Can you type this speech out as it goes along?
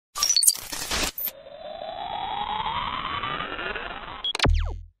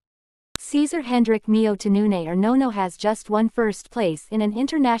Caesar Hendrik Meo Tnunay or Nono has just won first place in an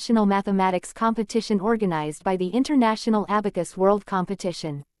international mathematics competition organized by the International Abacus World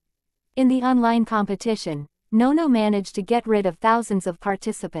Competition. In the online competition, Nono managed to get rid of thousands of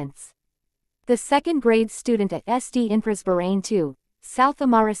participants. The second-grade student at SD Inpres Buraen II, South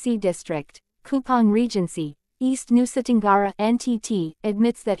Amarasi District, Kupang Regency, East Nusa Tenggara NTT,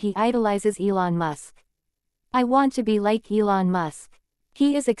 admits that he idolizes Elon Musk. "I want to be like Elon Musk.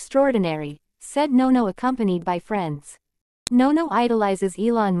 He is extraordinary," said Nono accompanied by friends. Nono idolizes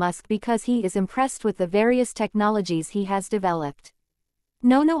Elon Musk because he is impressed with the various technologies he has developed.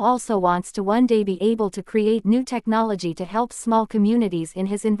 Nono also wants to one day be able to create new technology to help small communities in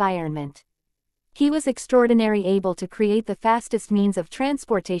his environment. He was extraordinary able to create the fastest means of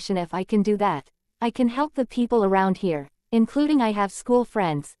transportation. "If I can do that, I can help the people around here, including I have school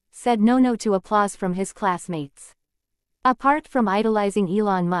friends," said Nono to applause from his classmates. Apart from idolizing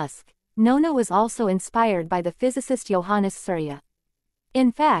Elon Musk, Nono was also inspired by the physicist Johannes Surya.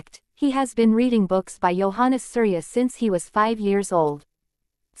 In fact, he has been reading books by Johannes Surya since he was 5 years old.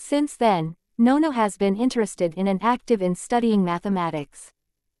 Since then, Nono has been interested in and active in studying mathematics.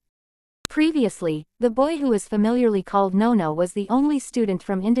 Previously, the boy who is familiarly called Nono was the only student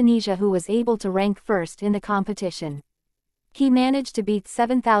from Indonesia who was able to rank first in the competition. He managed to beat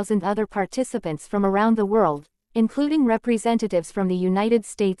 7,000 other participants from around the world, including representatives from the United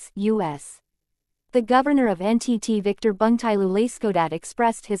States, US. The governor of NTT Victor Bungtilu Laskodat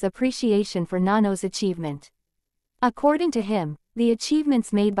expressed his appreciation for Nono's achievement. According to him, the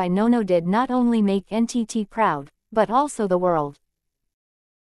achievements made by Nono did not only make NTT proud, but also the world.